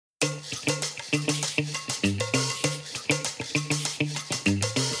Well,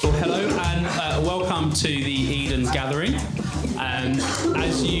 hello and welcome to the Eden Gathering.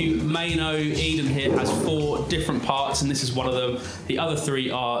 As you may know, Eden here has 4 different parts, and this is one of them. The other 3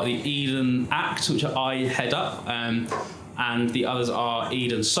 are the Eden Act, which I head up, and the others are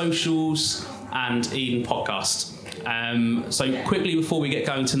Eden Socials and Eden Podcast. So quickly before we get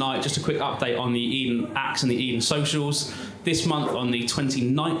going tonight, just a quick update on the Eden Acts and the Eden Socials. This month on the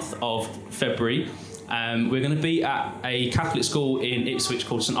 29th of February, we're going to be at a Catholic school in Ipswich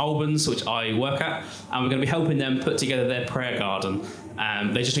called St Albans, which I work at, and we're going to be helping them put together their prayer garden.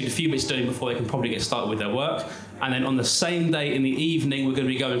 They just need a few bits doing before they can probably get started with their work. And then on the same day in the evening, we're going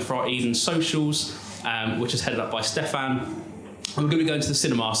to be going for our Eden Socials, which is headed up by Stefan. And we're going to be going to the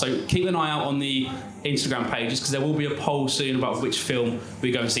cinema, so keep an eye out on the Instagram pages because there will be a poll soon about which film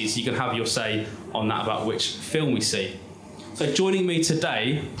we're going to see, so you can have your say on that about which film we see. So joining me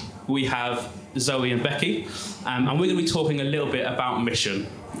today, we have Zoe and Becky, and we're going to be talking a little bit about mission.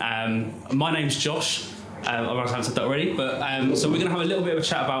 My name's Josh. I haven't said that already, but so we're going to have a little bit of a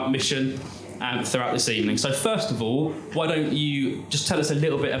chat about mission throughout this evening. So first of all, why don't you just tell us a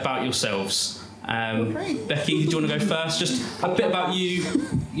little bit about yourselves? Becky, do you want to go first? Just a bit about you,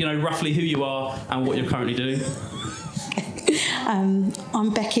 roughly who you are and what you're currently doing. I'm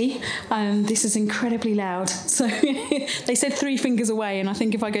Becky. This is incredibly loud. So they said 3 fingers away, and I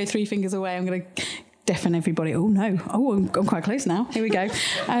think if I go 3 fingers away, I'm going to deafen everybody. Oh no! Oh, I'm quite close now. Here we go.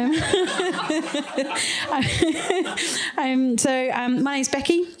 My name's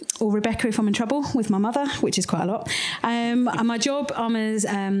Becky, or Rebecca if I'm in trouble with my mother, which is quite a lot. And my job, I'm as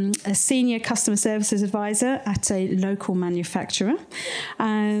a senior customer services advisor at a local manufacturer.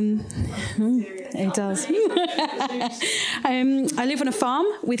 It does. I live on a farm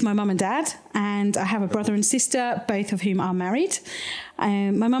with my mum and dad, and I have a brother and sister, both of whom are married.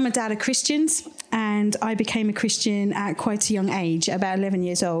 My mum and dad are Christians, and I became a Christian at quite a young age, about 11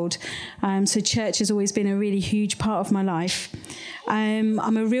 years old. So church has always been a really huge part of my life.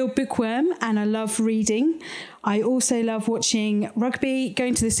 I'm a real bookworm, and I love reading. I also love watching rugby,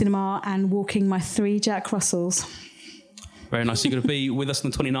 going to the cinema, and walking my 3 Jack Russells. Very nice. You're going to be with us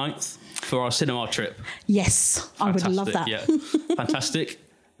on the 29th for our cinema trip. Yes, fantastic. I would love that. Yeah, fantastic.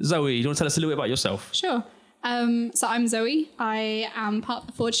 Zoe, do you want to tell us a little bit about yourself? Sure. So I'm Zoe. I am part of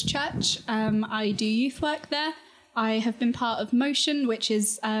the Forge Church. I do youth work there. I have been part of Motion, which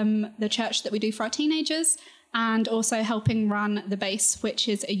is the church that we do for our teenagers, and also helping run The Base, which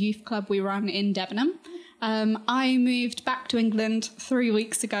is a youth club we run in Debenham. I moved back to England 3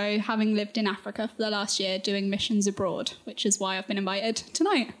 weeks ago, having lived in Africa for the last year doing missions abroad, which is why I've been invited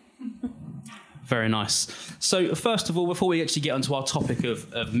tonight. Very nice. So first of all, before we actually get onto our topic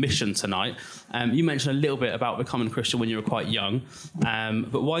of mission tonight, you mentioned a little bit about becoming a Christian when you were quite young,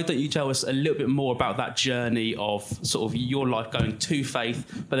 but why don't you tell us a little bit more about that journey of sort of your life going to faith,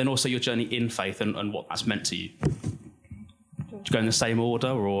 but then also your journey in faith and what that's meant to you? Do you go in the same order,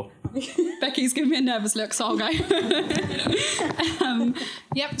 or...? Becky's giving me a nervous look, so I'll go.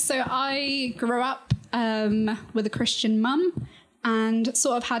 So I grew up with a Christian mum, and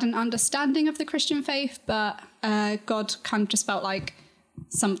sort of had an understanding of the Christian faith, but God kind of just felt like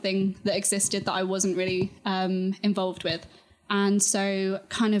something that existed that I wasn't really involved with. And so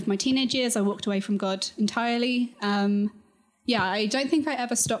kind of my teenage years, I walked away from God entirely. I don't think I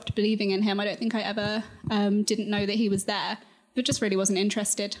ever stopped believing in him. I don't think I ever didn't know that he was there, but just really wasn't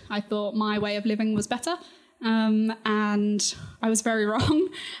interested. I thought my way of living was better. And I was very wrong.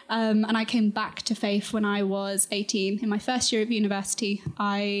 And I came back to faith when I was 18. In my first year of university,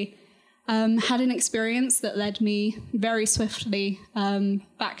 I had an experience that led me very swiftly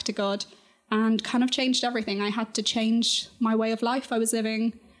back to God and kind of changed everything. I had to change my way of life. I was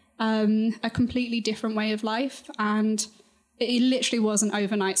living a completely different way of life, and it literally was an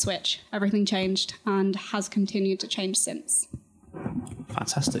overnight switch. Everything changed and has continued to change since.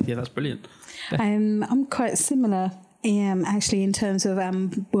 Fantastic. Yeah, that's brilliant. I'm quite similar, actually, in terms of,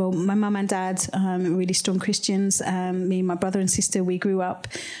 my mum and dad, really strong Christians. Me and my brother and sister, we grew up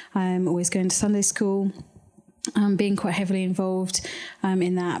always going to Sunday school, being quite heavily involved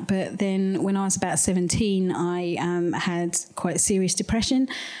in that. But then when I was about 17, I had quite serious depression,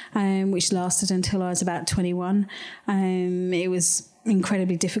 which lasted until I was about 21. It was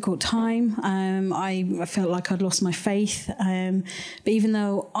incredibly difficult time. I felt like I'd lost my faith. But even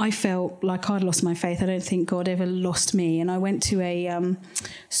though I felt like I'd lost my faith, I don't think God ever lost me. And I went to a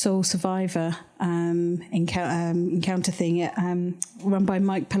Soul Survivor encounter thing run by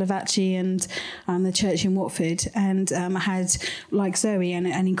Mike Pellavacci and the church in Watford. And I had, like Zoe, an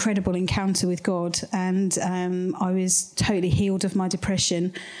incredible encounter with God. And I was totally healed of my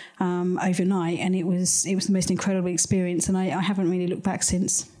depression overnight. And it was the most incredible experience. And I haven't really looked back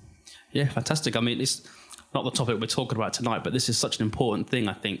since. Yeah, fantastic. I mean, it's not the topic we're talking about tonight, but this is such an important thing,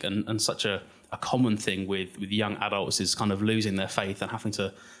 I think, and such a common thing with young adults is kind of losing their faith and having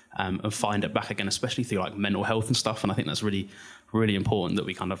to and find it back again, especially through like mental health and stuff. And I think that's really, really important that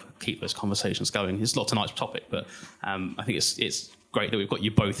we kind of keep those conversations going. It's not tonight's topic, but I think it's great that we've got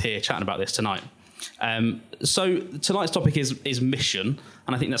you both here chatting about this tonight. So tonight's topic is mission,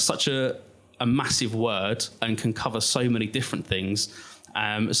 and I think that's such a massive word and can cover so many different things.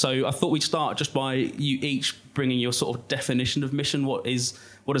 So I thought we'd start just by you each bringing your sort of definition of mission. What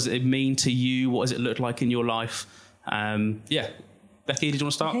does it mean to you? What does it look like in your life? Becky, did you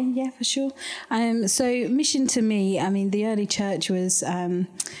want to start? Okay, yeah, for sure. So mission to me, I mean, the early church was,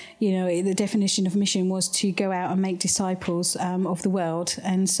 the definition of mission was to go out and make disciples of the world.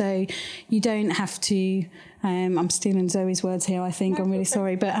 And so you don't have to, I'm stealing Zoe's words here, I think, I'm really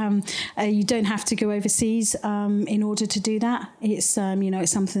sorry, but you don't have to go overseas in order to do that. It's,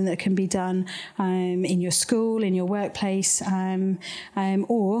 it's something that can be done in your school, in your workplace,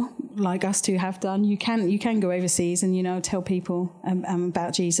 or like us two have done, you can go overseas and, tell people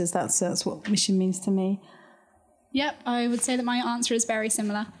about Jesus. That's what mission means to me. Yep, I would say that my answer is very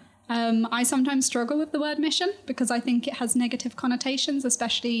similar. I sometimes struggle with the word mission because I think it has negative connotations,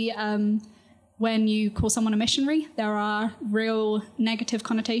 especially when you call someone a missionary. There are real negative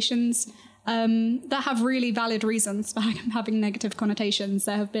connotations that have really valid reasons for having negative connotations.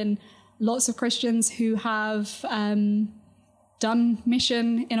 There have been lots of Christians who have done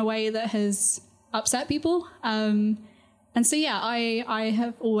mission in a way that has upset people. And so, I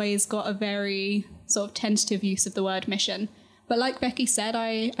have always got a very sort of tentative use of the word mission. But like Becky said,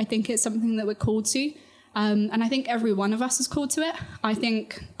 I think it's something that we're called to. And I think every one of us is called to it. I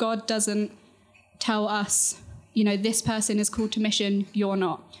think God doesn't tell us, this person is called to mission, you're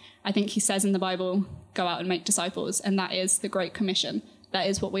not. I think he says in the Bible, go out and make disciples. And that is the Great Commission. That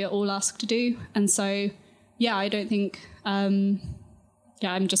is what we are all asked to do. And so, I don't think, I'm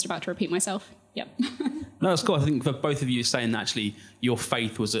just about to repeat myself. Yep. No, that's cool. I think for both of you saying that actually your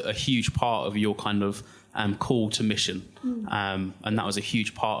faith was a huge part of your kind of call to mission. And that was a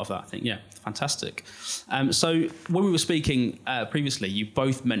huge part of that, I think. Yeah, fantastic. So when we were speaking previously, you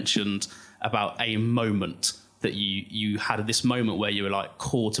both mentioned about a moment that you had this moment where you were like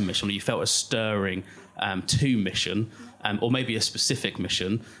called to mission, or you felt a stirring to mission, or maybe a specific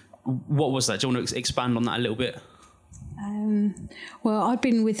mission. What was that? Do you want to expand on that a little bit? Well, I'd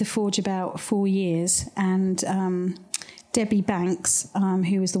been with the Forge about 4 years, and Debbie Banks,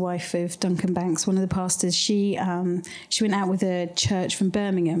 who was the wife of Duncan Banks, one of the pastors, she went out with a church from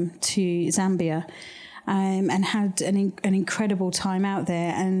Birmingham to Zambia, and had an incredible time out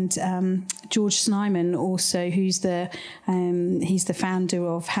there. And George Snyman, also, who's he's the founder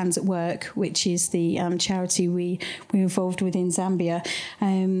of Hands at Work, which is the charity we're involved with in Zambia.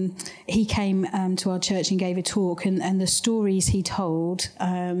 He came to our church and gave a talk, and the stories he told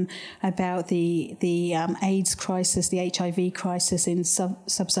about the AIDS crisis, the HIV crisis in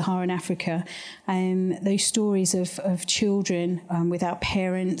sub-Saharan Africa, those stories of children without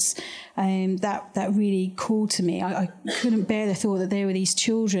parents, that really called to me. I couldn't bear the thought that there were these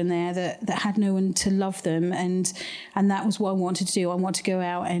children there that had no one to love them, and that was what I wanted to do. I want to go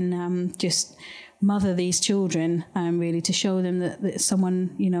out and just mother these children, really, to show them that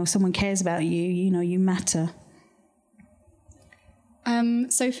someone cares about you. You matter.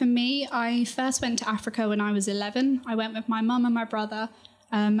 So for me, I first went to Africa when I was 11. I went with my mum and my brother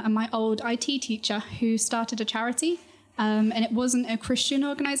and my old IT teacher, who started a charity. And it wasn't a Christian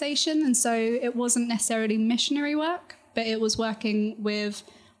organisation, and so it wasn't necessarily missionary work, but it was working with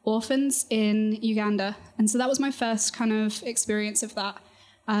orphans in Uganda. And so that was my first kind of experience of that.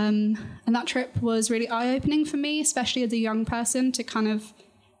 And that trip was really eye-opening for me, especially as a young person, to kind of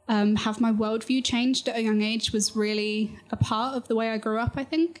have my worldview changed at a young age was really a part of the way I grew up, I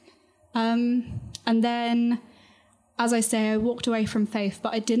think. And then, as I say, I walked away from faith,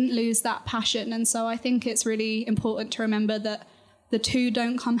 but I didn't lose that passion. And so I think it's really important to remember that the two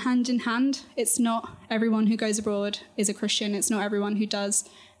don't come hand in hand. It's not everyone who goes abroad is a Christian. It's not everyone who does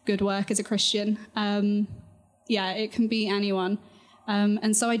good work is a Christian. It can be anyone.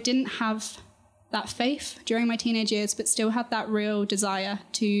 And so I didn't have that faith during my teenage years, but still had that real desire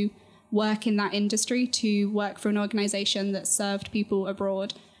to work in that industry, to work for an organisation that served people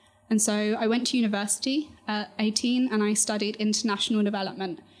abroad. And so I went to university at 18 and I studied international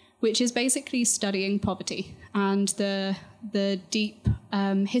development, which is basically studying poverty and the deep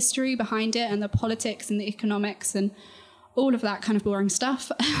history behind it and the politics and the economics and all of that kind of boring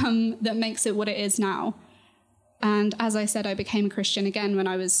stuff that makes it what it is now. And as I said, I became a Christian again when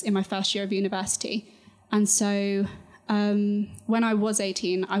I was in my first year of university. And so when I was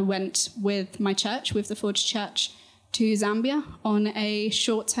 18, I went with my church, with the Forge Church, to Zambia on a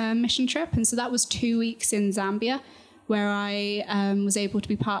short-term mission trip. And so that was 2 weeks in Zambia, where I was able to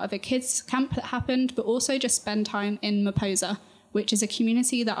be part of a kids camp that happened, but also just spend time in Maposa, which is a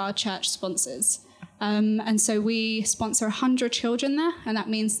community that our church sponsors. And so we sponsor 100 children there, and that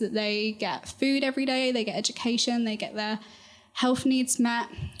means that they get food every day, they get education, they get their health needs met,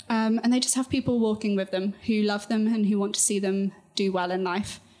 and they just have people walking with them who love them and who want to see them do well in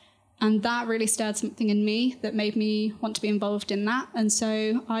life. And that really stirred something in me that made me want to be involved in that. And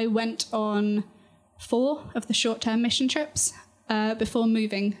so I went on 4 of the short-term mission trips before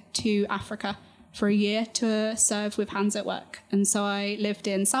moving to Africa for a year to serve with Hands at Work. And so I lived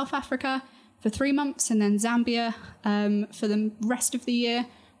in South Africa for 3 months and then Zambia for the rest of the year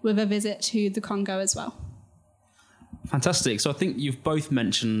with a visit to the Congo as well. Fantastic. So I think you've both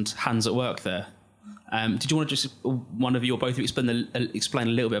mentioned Hands at Work there. Did you want to just, one of you or both of you, explain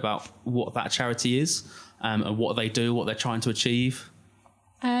a little bit about what that charity is and what they do, what they're trying to achieve?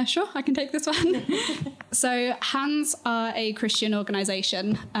 Sure, I can take this one. So Hands are a Christian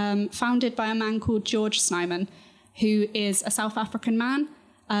organisation founded by a man called George Snyman, who is a South African man.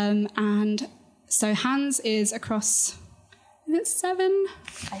 And so Hands is across, is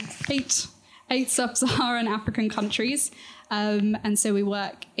it 8 sub-Saharan African countries. And so we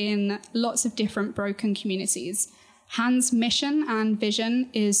work in lots of different broken communities. Hands' mission and vision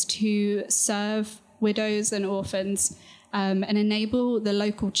is to serve widows and orphans and enable the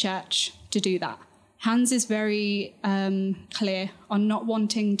local church to do that. Hands is very clear on not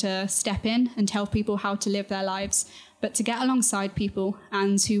wanting to step in and tell people how to live their lives, but to get alongside people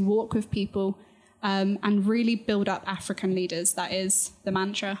and to walk with people and really build up African leaders. That is the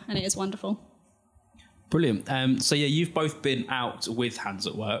mantra, and it is wonderful. Brilliant. So yeah, you've both been out with Hands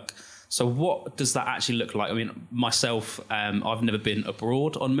at Work. So what does that actually look like? I mean, myself, I've never been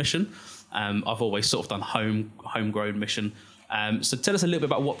abroad on mission. I've always sort of done homegrown mission. So tell us a little bit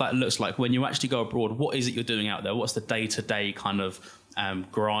about what that looks like when you actually go abroad. What is it you're doing out there? What's the day-to-day kind of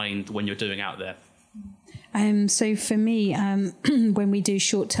grind when you're doing out there? So for me, when we do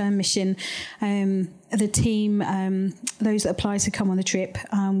short-term mission, the team, those that apply to come on the trip,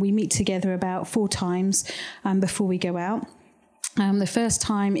 we meet together about 4 times before we go out. The first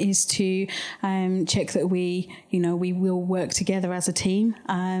time is to check that we will work together as a team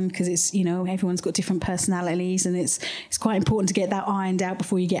because it's, everyone's got different personalities and it's quite important to get that ironed out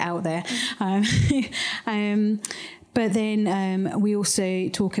before you get out there. But then we also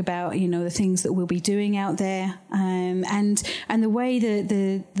talk about, the things that we'll be doing out there, and the way that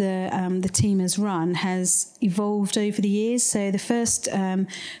the team has run has evolved over the years. So the first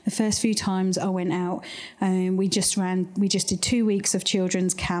few times I went out, we just did 2 weeks of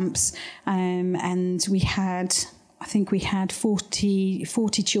children's camps, and we had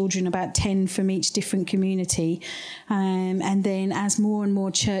 40 children, about 10 from each different community. And then as more and more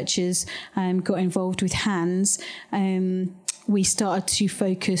churches got involved with Hands, we started to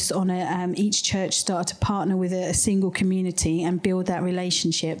focus on each church started to partner with a single community and build that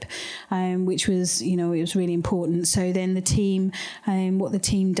relationship, which was, it was really important. So then the team, what the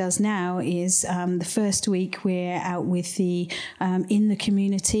team does now is the first week we're out with in the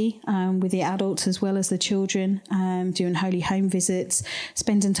community with the adults as well as the children, doing holy home visits,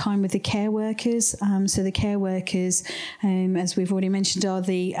 spending time with the care workers. So the care workers, as we've already mentioned, are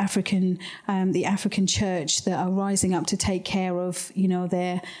the African church that are rising up to take care of,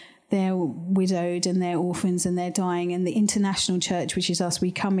 they're widowed and they're orphans and they're dying, and the international church, which is us, we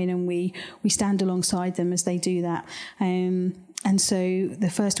come in and we stand alongside them as they do that. And so the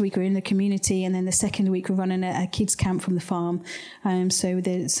first week we're in the community, and then the second week we're running a kids camp from the farm. So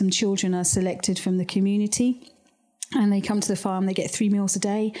some children are selected from the community, and they come to the farm. They get 3 meals a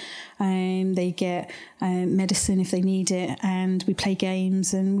day, and they get medicine if they need it, and we play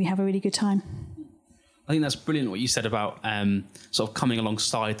games and we have a really good time. I think that's brilliant what you said about sort of coming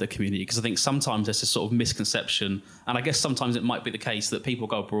alongside the community, because I think sometimes there's this sort of misconception, and I guess sometimes it might be the case that people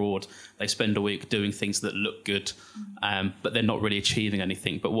go abroad, they spend a week doing things that look good, but they're not really achieving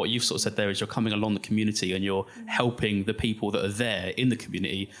anything. But what you've sort of said there is you're coming along the community and you're helping the people that are there in the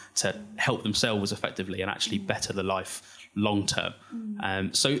community to help themselves effectively and actually better the life long term.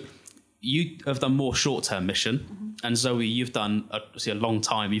 So you have done more short-term mission, and Zoe, you've done obviously a long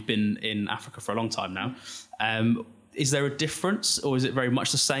time. You've been in Africa for a long time now. Is there a difference, or is it very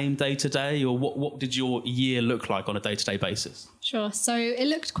much the same day to day, or what did your year look like on a day-to-day basis? Sure. So it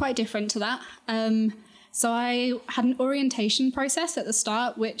looked quite different to that. So I had an orientation process at the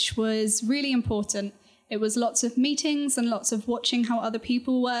start, which was really important. It was lots of meetings and lots of watching how other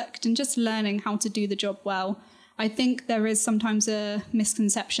people worked and just learning how to do the job well. I think there is sometimes a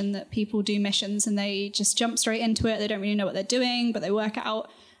misconception that people do missions and they just jump straight into it. They don't really know what they're doing, but they work it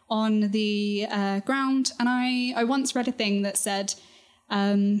out on the ground. And I once read a thing that said,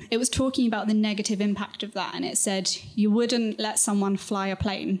 it was talking about the negative impact of that. And it said, you wouldn't let someone fly a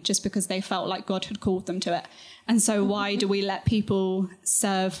plane just because they felt like God had called them to it. And so why do we let people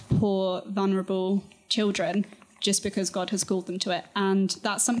serve poor, vulnerable children just because God has called them to it? And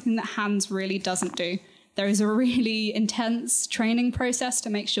that's something that Hands really doesn't do. There is a really intense training process to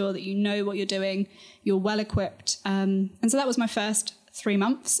make sure that you know what you're doing, you're well equipped. And so that was my first 3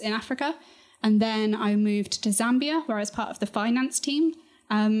 months in Africa. And then I moved to Zambia, where I was part of the finance team.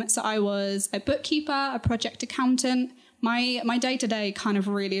 So I was a bookkeeper, a project accountant. My day-to-day kind of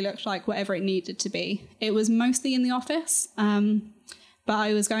really looked like whatever it needed to be. It was mostly in the office, but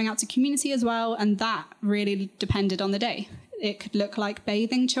I was going out to community as well, and that really depended on the day. It could look like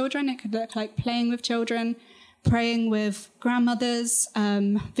bathing children. It could look like playing with children, praying with grandmothers,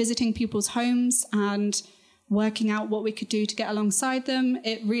 visiting people's homes and working out what we could do to get alongside them.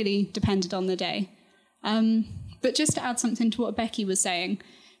 It really depended on the day. But just to add something to what Becky was saying,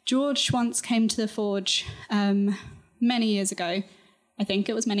 George once came to the Forge many years ago. I think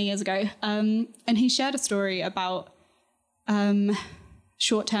it was many years ago. And he shared a story about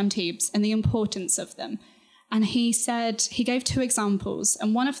short-term teams and the importance of them. And he said, he gave 2 examples.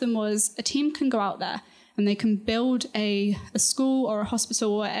 And one of them was a team can go out there and they can build a school or a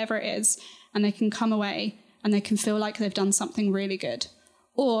hospital or whatever it is, and they can come away and they can feel like they've done something really good.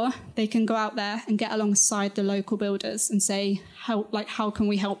 Or they can go out there and get alongside the local builders and say, how can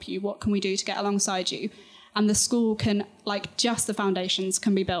we help you? What can we do to get alongside you? And the school can, just the foundations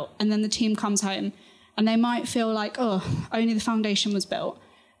can be built. And then the team comes home and they might feel like, oh, only the foundation was built.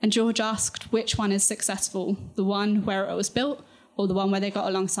 And George asked which one is successful, the one where it was built or the one where they got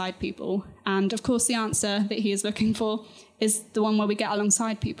alongside people. And of course, the answer that he is looking for is the one where we get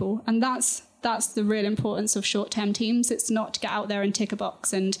alongside people. And that's the real importance of short-term teams. It's not to get out there and tick a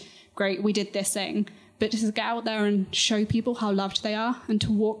box and, great, we did this thing, but to get out there and show people how loved they are and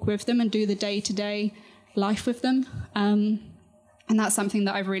to walk with them and do the day-to-day life with them. And that's something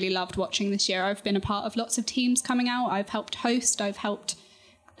that I've really loved watching this year. I've been a part of lots of teams coming out. I've helped host. I've helped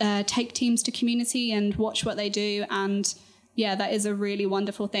take teams to community and watch what they do. And yeah, that is a really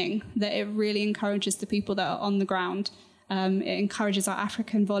wonderful thing, that it really encourages the people that are on the ground. It encourages our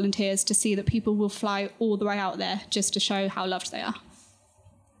African volunteers to see that people will fly all the way out there just to show how loved they are.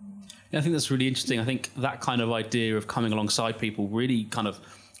 Yeah, I think that's really interesting. I think that kind of idea of coming alongside people really kind of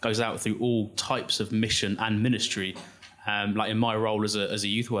goes out through all types of mission and ministry. Like in my role as a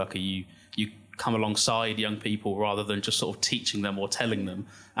youth worker, you come alongside young people rather than just sort of teaching them or telling them.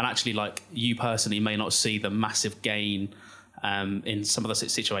 And actually, you personally may not see the massive gain in some of the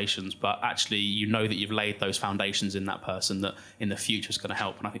situations, but actually you know that you've laid those foundations in that person that in the future is going to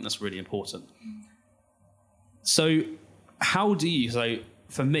help. And I think that's really important. So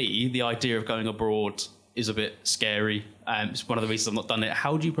for me, the idea of going abroad is a bit scary. It's one of the reasons I've not done it.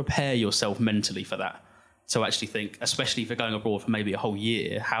 How do you prepare yourself mentally for that? So actually think, especially if you're going abroad for maybe a whole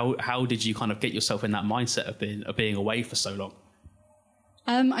year, how did you kind of get yourself in that mindset of being away for so long?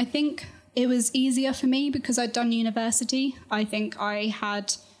 I think it was easier for me because I'd done university. I think I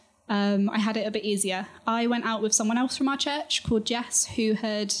had it a bit easier. I went out with someone else from our church called Jess, who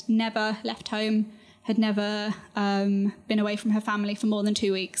had never left home, had never been away from her family for more than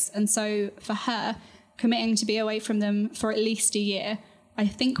 2 weeks. And so for her, committing to be away from them for at least a year, I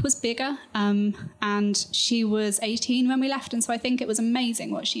think was bigger. And she was 18 when we left. And so I think it was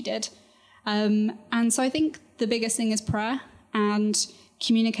amazing what she did. And so I think the biggest thing is prayer and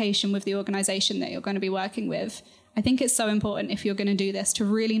communication with the organisation that you're going to be working with. I think it's so important if you're going to do this to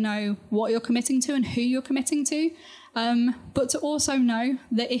really know what you're committing to and who you're committing to. But to also know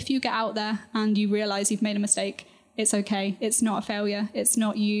that if you get out there and you realise you've made a mistake, It's okay. It's not a failure. It's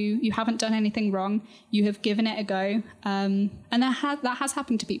not you. You haven't done anything wrong. You have given it a go. And that has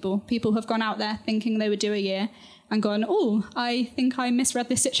happened to people. People have gone out there thinking they would do a year and gone, oh, I think I misread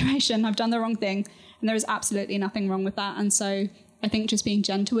this situation. I've done the wrong thing. And there is absolutely nothing wrong with that. And so I think just being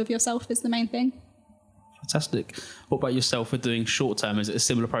gentle with yourself is the main thing. Fantastic. What about yourself for doing short term? Is it a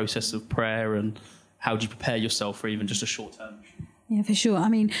similar process of prayer, and how do you prepare yourself for even just a short term? Yeah, for sure. I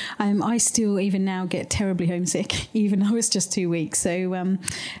mean, I still even now get terribly homesick, even though it's just 2 weeks. So,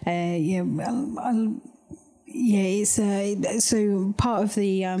 it's so part of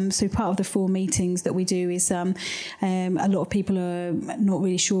the 4 meetings that we do is a lot of people are not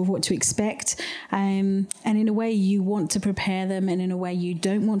really sure of what to expect, and in a way you want to prepare them, and in a way you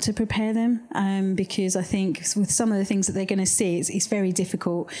don't want to prepare them, because I think with some of the things that they're going to see, it's very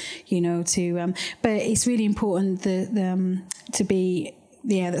difficult, to. But it's really important to be.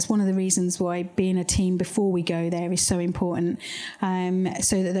 Yeah, that's one of the reasons why being a team before we go there is so important,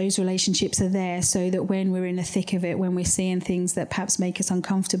 so that those relationships are there, so that when we're in the thick of it, when we're seeing things that perhaps make us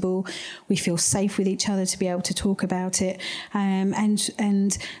uncomfortable, we feel safe with each other to be able to talk about it. And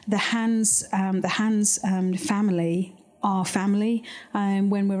the Hands family, our family,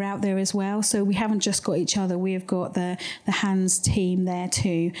 when we're out there as well. So we haven't just got each other, we have got the Hands team there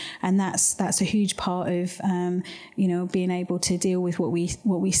too, and that's a huge part of being able to deal with what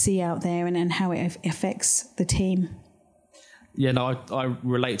we see out there and how it affects the team. Yeah, no, I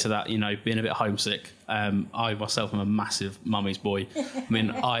relate to that, being a bit homesick. I myself am a massive mummy's boy. I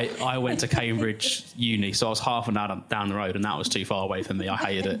mean, I went to Cambridge Uni, so I was half an hour down the road, and that was too far away for me. I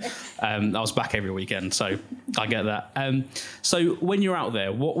hated it. I was back every weekend, so I get that. So when you're out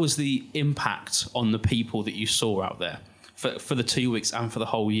there, what was the impact on the people that you saw out there? For the 2 weeks and for the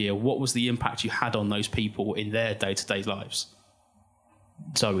whole year, what was the impact you had on those people in their day-to-day lives?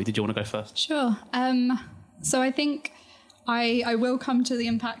 Zoe, did you want to go first? Sure. So I think I will come to the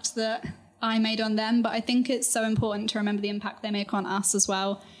impact that I made on them, but I think it's so important to remember the impact they make on us as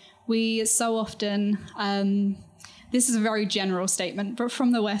well. We so often, this is a very general statement, but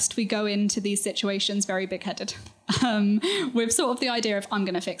from the West, we go into these situations very big-headed. With sort of the idea of, I'm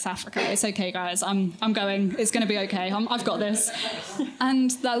going to fix Africa. It's okay, guys. I'm going. It's going to be okay. I've got this.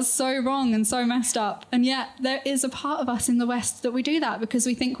 And that's so wrong and so messed up. And yet there is a part of us in the West that we do that because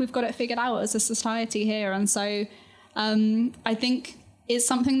we think we've got it figured out as a society here. And so I think it's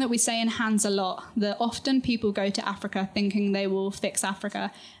something that we say in Hands a lot, that often people go to Africa thinking they will fix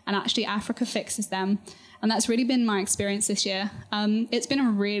Africa, and actually Africa fixes them. And that's really been my experience this year. It's been a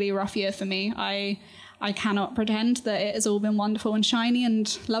really rough year for me. I cannot pretend that it has all been wonderful and shiny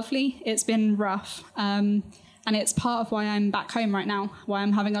and lovely. It's been rough. And it's part of why I'm back home right now, why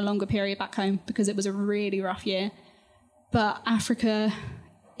I'm having a longer period back home, because it was a really rough year. But Africa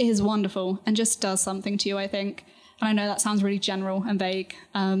is wonderful and just does something to you, I think. And I know that sounds really general and vague,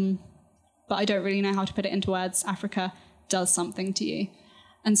 but I don't really know how to put it into words. Africa does something to you.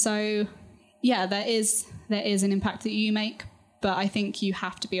 And so, yeah, there is an impact that you make, but I think you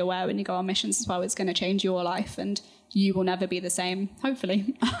have to be aware when you go on missions as well. It's going to change your life and you will never be the same,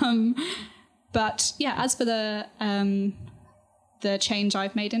 hopefully. But yeah, as for the change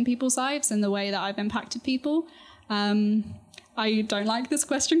I've made in people's lives and the way that I've impacted people, I don't like this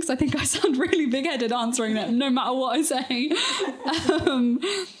question because I think I sound really big-headed answering it no matter what I say.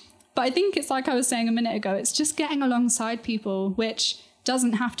 But I think it's like I was saying a minute ago, it's just getting alongside people, which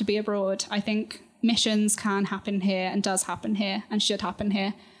doesn't have to be abroad. I think missions can happen here and does happen here and should happen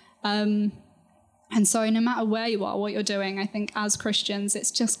here. And so no matter where you are, what you're doing, I think as Christians, it's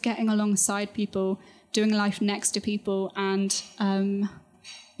just getting alongside people, doing life next to people, and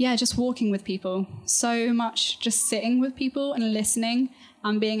just walking with people. So much just sitting with people and listening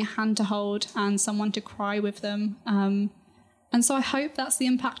and being a hand to hold and someone to cry with them. And so I hope that's the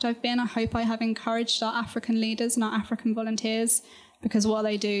impact I've been. I hope I have encouraged our African leaders and our African volunteers, because what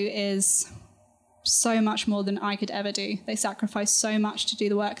they do is so much more than I could ever do. They sacrifice so much to do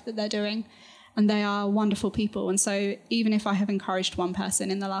the work that they're doing, and they are wonderful people. And so even if I have encouraged one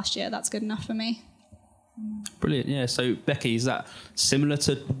person in the last year, that's good enough for me. Brilliant. Yeah. So Becky, is that similar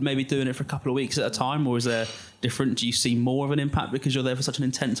to maybe doing it for a couple of weeks at a time, or is there different? Do you see more of an impact because you're there for such an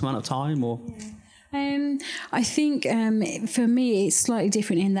intense amount of time, or? Yeah. I think for me it's slightly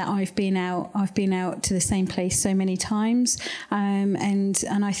different in that I've been out to the same place so many times, and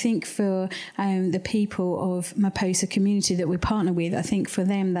I think for the people of Maposa community that we partner with, I think for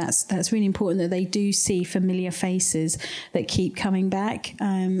them that's really important, that they do see familiar faces that keep coming back,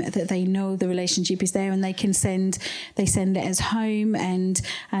 that they know the relationship is there, and they send letters home,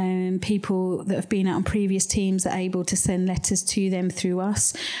 and people that have been out on previous teams are able to send letters to them through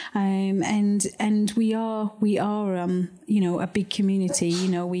us, and and we are a big community.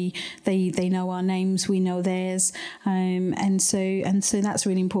 They know our names, we know theirs, and so that's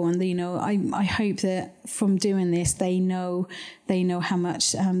really important. I hope that from doing this, they know how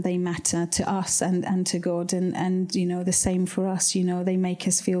much they matter to us and to God, and the same for us. They make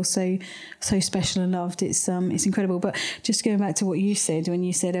us feel so special and loved. It's incredible. But just going back to what you said when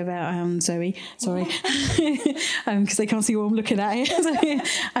you said about Zoe, sorry, because they can't see what I'm looking at here.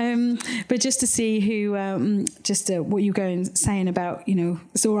 But just to see who, what you're saying about,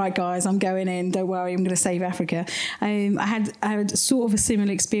 it's all right, guys, I'm going in. Don't worry, I'm going to save Africa. I had sort of a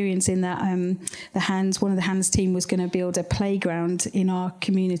similar experience in that one of the hands team was going to build a playground in our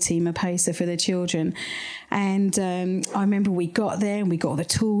community, Maposa, for the children. And I remember we got there and we got all the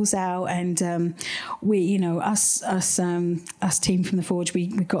tools out, and we, us team from the Forge, we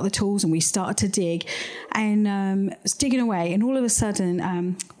got the tools and we started to dig, and was digging away. And all of a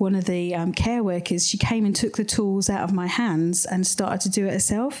sudden, one of the care workers, she came and took the tools out of my hands and started to do it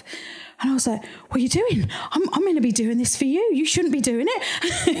herself. And I was like, what are you doing? I'm going to be doing this for you. You shouldn't be doing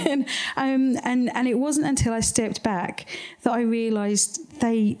it. and it wasn't until I stepped back that I realised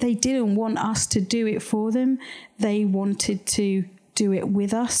they didn't want us to do it for them. They wanted to do it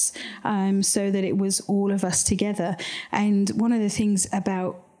with us, so that it was all of us together. And one of the things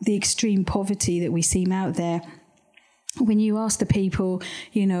about the extreme poverty that we see out there, when you ask the people,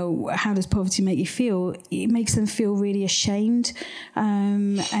 how does poverty make you feel? It makes them feel really ashamed.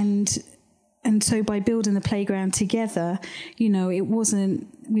 And so by building the playground together, we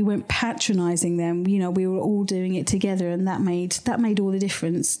weren't patronising them. We were all doing it together, and that made all the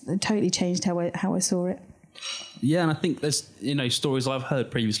difference. It totally changed how I saw it. Yeah, and I think there's stories I've heard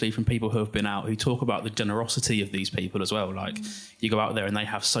previously from people who have been out who talk about the generosity of these people as well. Like you go out there and they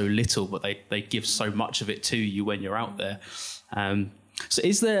have so little, but they give so much of it to you when you're out there. So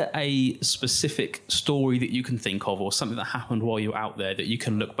is there a specific story that you can think of, or something that happened while you're out there that you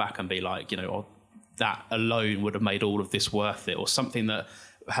can look back and be like, that alone would have made all of this worth it, or something that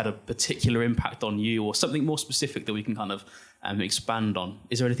had a particular impact on you, or something more specific that we can kind of expand on?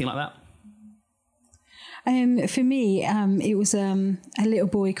 Is there anything like that? For me, it was a little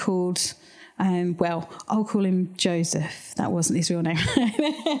boy called, I'll call him Joseph. That wasn't his real name.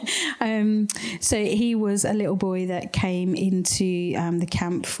 So he was a little boy that came into the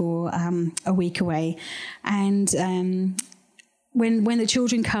camp for a week away. And when the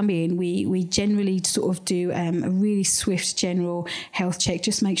children come in, we generally sort of do a really swift general health check,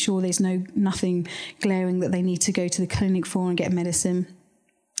 just make sure there's nothing glaring that they need to go to the clinic for and get medicine.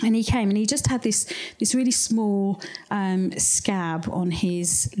 And he came and he just had this really small scab on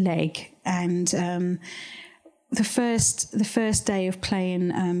his leg. And the first day of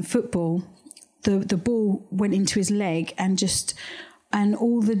playing football, the ball went into his leg and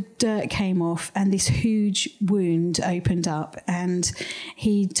all the dirt came off, and this huge wound opened up. And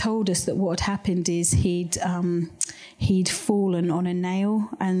he told us that what had happened is he'd fallen on a nail,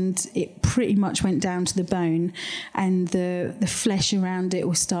 and it pretty much went down to the bone, and the flesh around it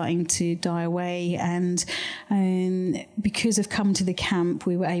was starting to die away. And because of coming to the camp,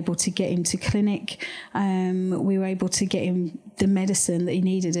 we were able to get him to clinic. We were able to get him the medicine that he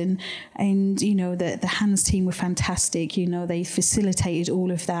needed, and the hands team were fantastic. They facilitated all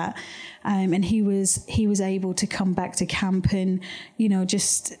of that, and he was able to come back to camp, and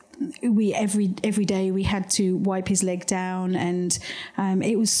we every day we had to wipe his leg down, and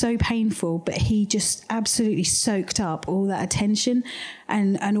it was so painful, but he just absolutely soaked up all that attention,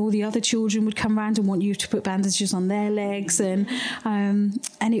 and all the other children would come around and want you to put bandages on their legs, and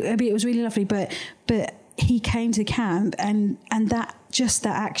it was really lovely, but he came to camp, and that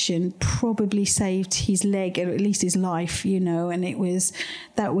action probably saved his leg, or at least his life, and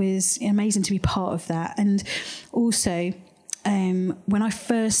that was amazing to be part of that. And also, when I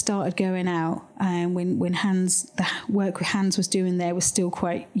first started going out, when the work with Hans was doing there was still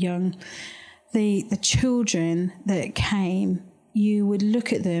quite young, the children that came, you would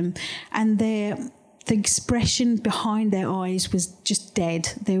look at them, and the expression behind their eyes was just dead.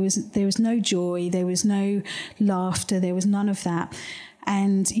 There was no joy, there was no laughter, there was none of that.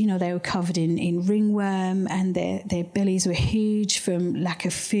 And they were covered in ringworm, and their bellies were huge from lack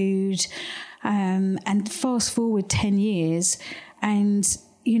of food. And fast forward 10 years, and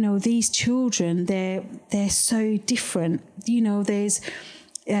these children, they're so different.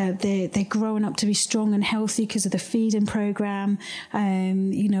 They're growing up to be strong and healthy because of the feeding program.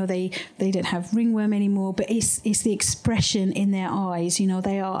 They don't have ringworm anymore, but it's the expression in their eyes.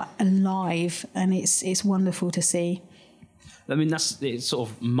 They are alive, and it's wonderful to see. I mean, it's sort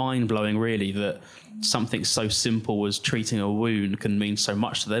of mind-blowing, really, that something so simple as treating a wound can mean so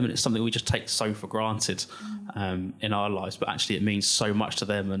much to them, and it's something we just take so for granted in our lives, but actually it means so much to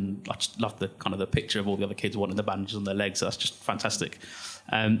them. And I just love the kind of the picture of all the other kids wanting the bandages on their legs. That's just fantastic.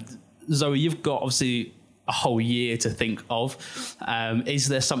 Zoe, you've got obviously a whole year to think of. Is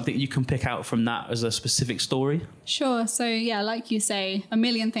there something you can pick out from that as a specific story? Sure. So yeah, like you say, a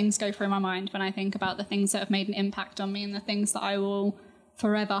million things go through my mind when I think about the things that have made an impact on me and the things that I will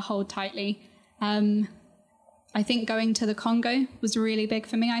forever hold tightly. I think going to the Congo was really big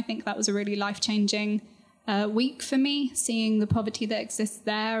for me. I think that was a really life-changing week for me, seeing the poverty that exists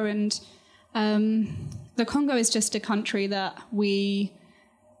there. And the Congo is just a country that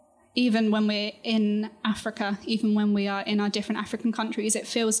even when we're in Africa, even when we are in our different African countries, it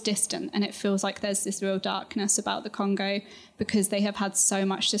feels distant, and it feels like there's this real darkness about the Congo because they have had so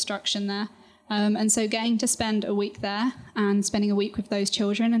much destruction there. And so getting to spend a week there and spending a week with those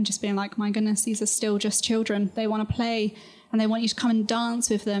children and just being like, my goodness, these are still just children. They want to play and they want you to come and dance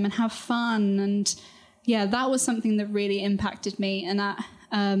with them and have fun. And yeah, that was something that really impacted me, and that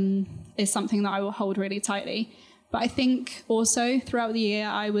is something that I will hold really tightly. But I think also throughout the year,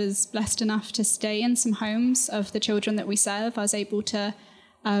 I was blessed enough to stay in some homes of the children that we serve. I was able to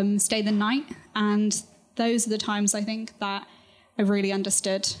stay the night. And those are the times I think that I really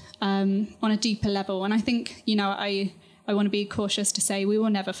understood on a deeper level. And I think, I want to be cautious to say we will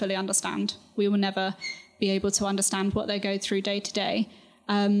never fully understand. We will never be able to understand what they go through day to day.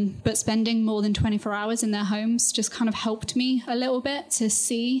 But spending more than 24 hours in their homes just kind of helped me a little bit to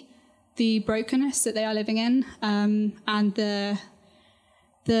see the brokenness that they are living in, and the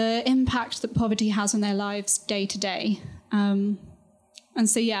impact that poverty has on their lives day to day. And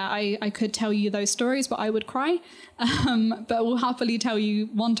so, yeah, I could tell you those stories, but I would cry. But we'll happily tell you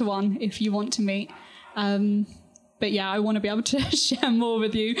one-to-one if you want to meet. But yeah, I want to be able to share more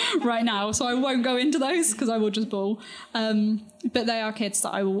with you right now, so I won't go into those because I will just bawl. But they are kids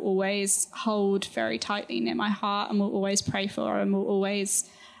that I will always hold very tightly near my heart and will always pray for, and will always...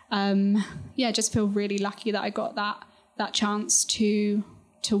 just feel really lucky that I got that chance to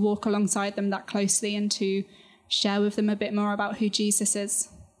walk alongside them that closely and to share with them a bit more about who Jesus is.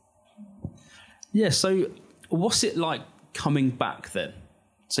 Yeah. So, what's it like coming back then?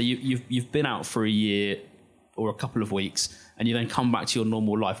 So you've been out for a year or a couple of weeks, and you then come back to your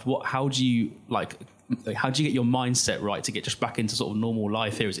normal life. How do you get your mindset right to get just back into sort of normal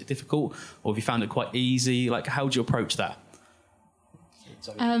life here? Is it difficult, or have you found it quite easy? Like, how do you approach that?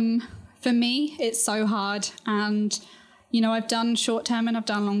 For me, it's so hard. And, I've done short term and I've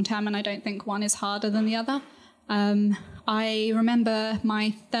done long term, and I don't think one is harder than the other. I remember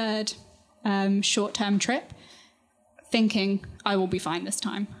my third short term trip thinking I will be fine this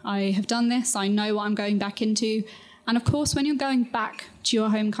time. I have done this. I know what I'm going back into. And of course, when you're going back to your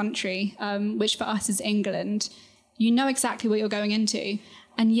home country, which for us is England, you know exactly what you're going into.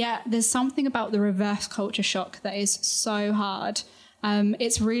 And yet there's something about the reverse culture shock that is so hard.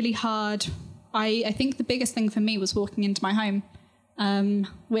 It's really hard. I think the biggest thing for me was walking into my home,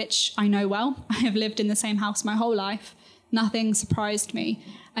 which I know well. I have lived in the same house my whole life. Nothing surprised me.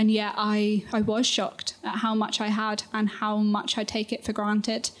 And yet I was shocked at how much I had and how much I take it for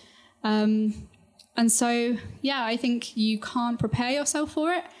granted. And so, yeah, I think you can't prepare yourself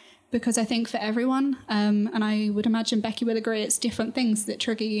for it, because I think for everyone, and I would imagine Becky would agree, it's different things that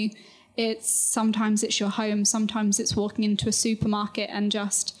trigger you. Sometimes it's your home, sometimes it's walking into a supermarket and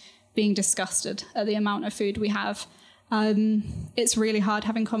just being disgusted at the amount of food we have. It's really hard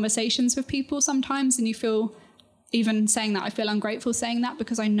having conversations with people sometimes, and you feel, even saying that, I feel ungrateful saying that,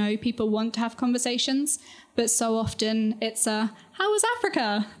 because I know people want to have conversations, but so often it's how was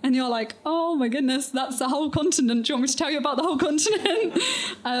Africa? And you're like, oh my goodness, that's the whole continent. Do you want me to tell you about the whole continent?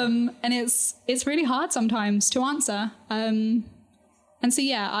 And it's really hard sometimes to answer. And so,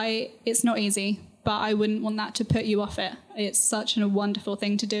 yeah, it's not easy, but I wouldn't want that to put you off it. It's such a wonderful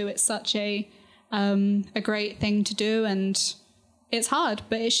thing to do. It's such a great thing to do, and it's hard,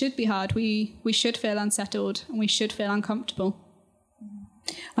 but it should be hard. We should feel unsettled, and we should feel uncomfortable.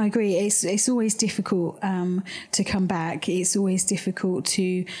 I agree. It's always difficult to come back. It's always difficult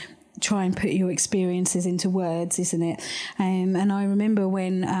to try and put your experiences into words, isn't it? And I remember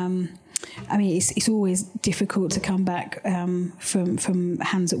when... it's always difficult to come back from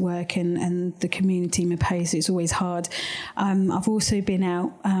Hands at Work and the community Mapei, so it's always hard. I've also been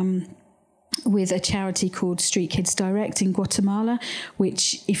out with a charity called Street Kids Direct in Guatemala,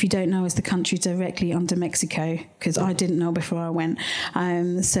 which, if you don't know, is the country directly under Mexico, because I didn't know before I went.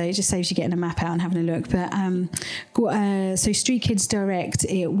 So it just saves you getting a map out and having a look. But so Street Kids Direct,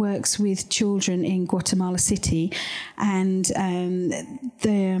 it works with children in Guatemala City, and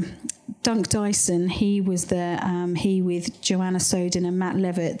the Dunk Dyson, he with Joanna Soden and Matt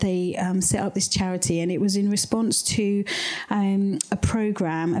Levitt, they set up this charity, and it was in response to a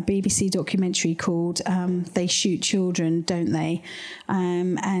programme, a BBC documentary called They Shoot Children, Don't They?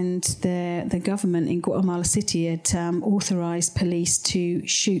 And the government in Guatemala City had authorised police to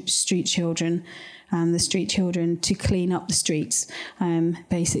shoot street children, the street children, to clean up the streets,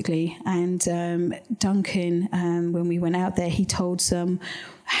 basically. And Duncan, when we went out there, he told some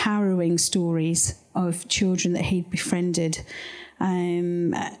harrowing stories of children that he'd befriended.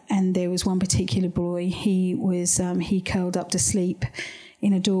 And there was one particular boy, he curled up to sleep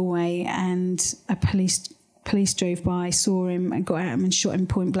in a doorway, and a police drove by, saw him and got at him and shot him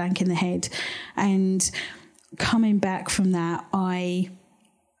point blank in the head. And coming back from that, I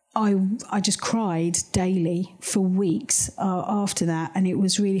just cried daily for weeks after that, and it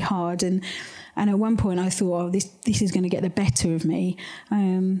was really hard. And at one point I thought, oh, this is going to get the better of me.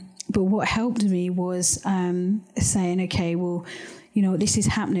 But what helped me was saying, okay, well, you know, this is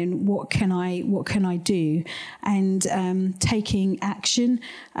happening. What can I do? And taking action,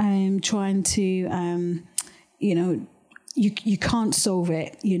 trying to, you know. You can't solve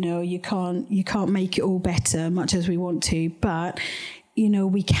it, you know. You can't make it all better, much as we want to, but you know,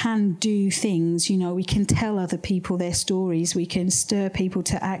 we can do things. You know, we can tell other people their stories. We can stir people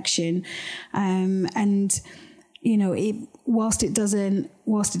to action, and you know, whilst it doesn't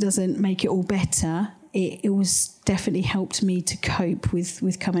make it all better, it was definitely helped me to cope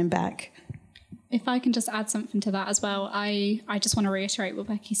with coming back. If I can just add something to that as well, I just want to reiterate what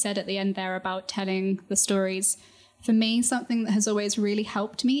Becky said at the end there about telling the stories. For me, something that has always really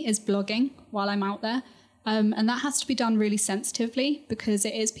helped me is blogging while I'm out there. And that has to be done really sensitively, because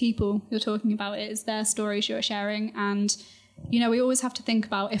it is people you're talking about. It is their stories you're sharing. And, you know, we always have to think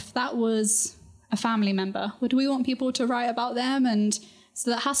about, if that was a family member, would we want people to write about them? And so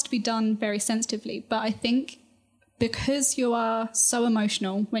that has to be done very sensitively. But I think because you are so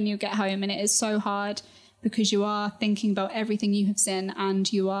emotional when you get home, and it is so hard because you are thinking about everything you have seen,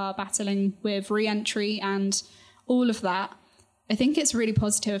 and you are battling with re-entry and all of that, I think it's really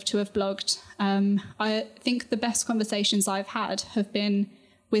positive to have blogged. I think the best conversations I've had have been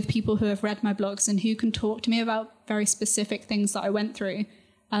with people who have read my blogs and who can talk to me about very specific things that I went through,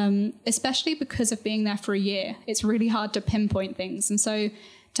 especially because of being there for a year. It's really hard to pinpoint things. And so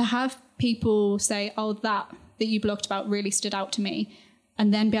to have people say, oh, that you blogged about really stood out to me,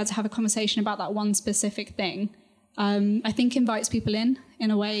 and then be able to have a conversation about that one specific thing, I think invites people in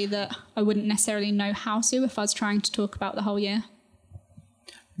a way that I wouldn't necessarily know how to if I was trying to talk about the whole year.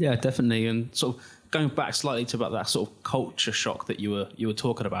 Yeah, definitely. And sort of going back slightly to about that sort of culture shock that you were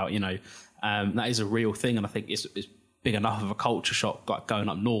talking about, you know, that is a real thing. And I think it's big enough of a culture shock, like going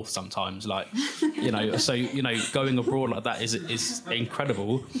up north sometimes, like, you know, so, you know, going abroad like that is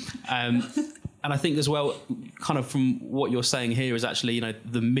incredible. And I think as well, kind of from what you're saying here, is actually, you know,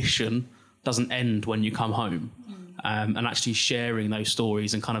 the mission doesn't end when you come home. And actually sharing those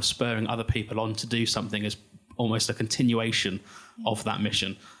stories and kind of spurring other people on to do something is almost a continuation of that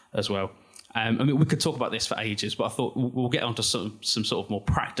mission as well. I mean, we could talk about this for ages, but I thought we'll get onto some sort of more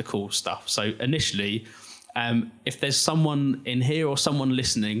practical stuff. So initially, if there's someone in here or someone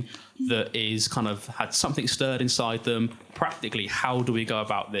listening that is kind of had something stirred inside them, practically, how do we go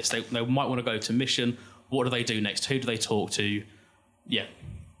about this? They might want to go to mission. What do they do next? Who do they talk to? Yeah.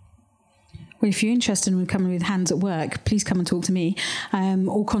 Well, if you're interested in coming with Hands at Work, please come and talk to me,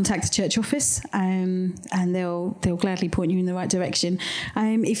 or contact the church office, and they'll gladly point you in the right direction.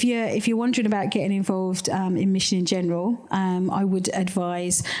 If you're wondering about getting involved in mission in general, I would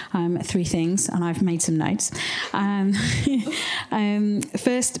advise 3 things, and I've made some notes.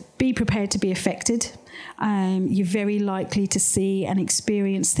 First, be prepared to be affected. You're very likely to see and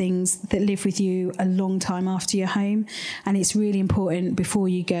experience things that live with you a long time after you're home, and it's really important before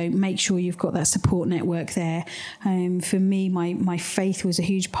you go, make sure you've got that support network there. For me, my faith was a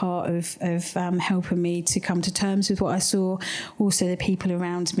huge part of helping me to come to terms with what I saw. Also, the people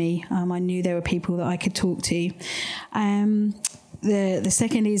around me, I knew there were people that I could talk to. the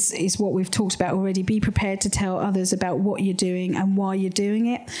second is what we've talked about already. Be prepared to tell others about what you're doing and why you're doing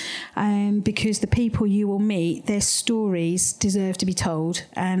it, because the people you will meet, their stories deserve to be told,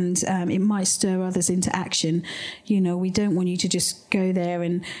 and it might stir others into action. We don't want you to just go there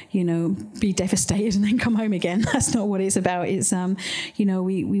and be devastated and then come home again. That's not what it's about. It's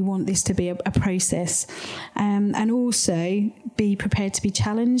we want this to be a process, and also be prepared to be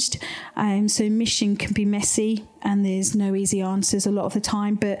challenged. So mission can be messy and there's no easy answers a lot of the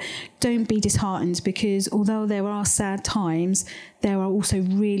time, but don't be disheartened, because although there are sad times, there are also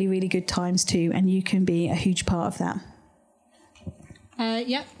really, really good times too, and you can be a huge part of that.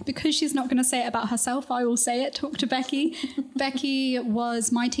 Because she's not going to say it about herself, I will say it. Talk to Becky. Becky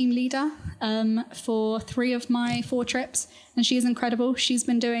was my team leader for 3 of my 4 trips, and she is incredible. She's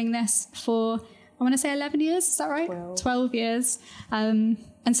been doing this for, I want to say 11 years, is that right? 12 years. And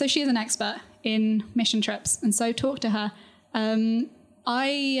so she is an expert in mission trips, and so talk to her.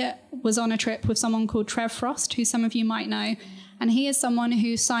 I was on a trip with someone called Trev Frost, who some of you might know, and he is someone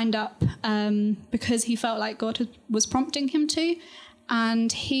who signed up because he felt like God was prompting him to.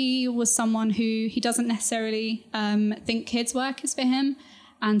 And he was someone who he doesn't necessarily think kids work is for him.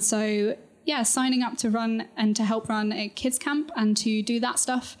 And so, signing up to run and to help run a kids camp and to do that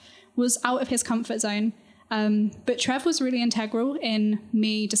stuff was out of his comfort zone. But Trev was really integral in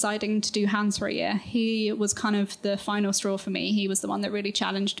me deciding to do Hands for a year. He was kind of the final straw for me. He was the one that really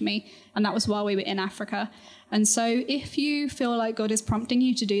challenged me. And that was while we were in Africa. And so if you feel like God is prompting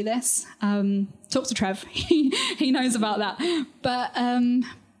you to do this, talk to Trev. He knows about that. But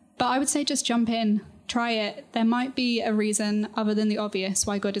I would say just jump in, try it. There might be a reason other than the obvious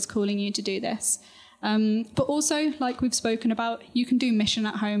why God is calling you to do this. But also, like we've spoken about, you can do mission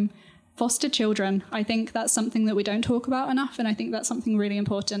at home. Foster children. I think that's something that we don't talk about enough, and I think that's something really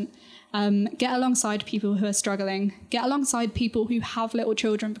important. Get alongside people who are struggling. Get alongside people who have little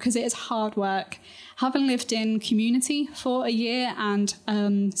children, because it is hard work. Having lived in community for a year and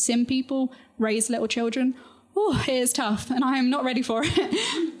seen people raise little children, it is tough, and I am not ready for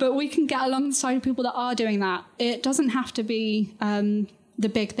it. But we can get alongside people that are doing that. It doesn't have to be the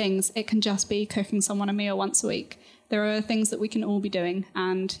big things. It can just be cooking someone a meal once a week. There are things that we can all be doing,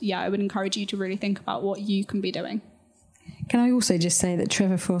 and I would encourage you to really think about what you can be doing. Can I also just say that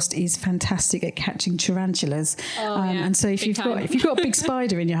Trevor Frost is fantastic at catching tarantulas, and so if you've got a big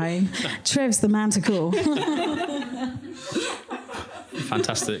spider in your home, Trev's the man to call.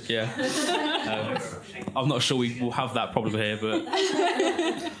 Fantastic, yeah. I'm not sure we will have that problem here, but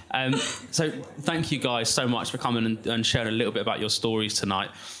so thank you guys so much for coming and sharing a little bit about your stories tonight.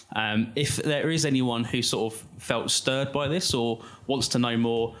 If there is anyone who sort of felt stirred by this or wants to know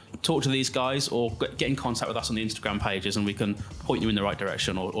more, talk to these guys or get in contact with us on the Instagram pages, and we can point you in the right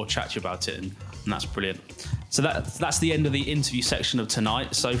direction or chat to you about it, and that's brilliant. So that's the end of the interview section of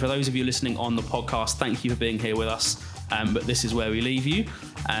tonight. So for those of you listening on the podcast, thank you for being here with us. But this is where we leave you.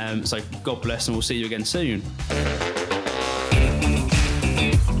 So God bless, and we'll see you again soon.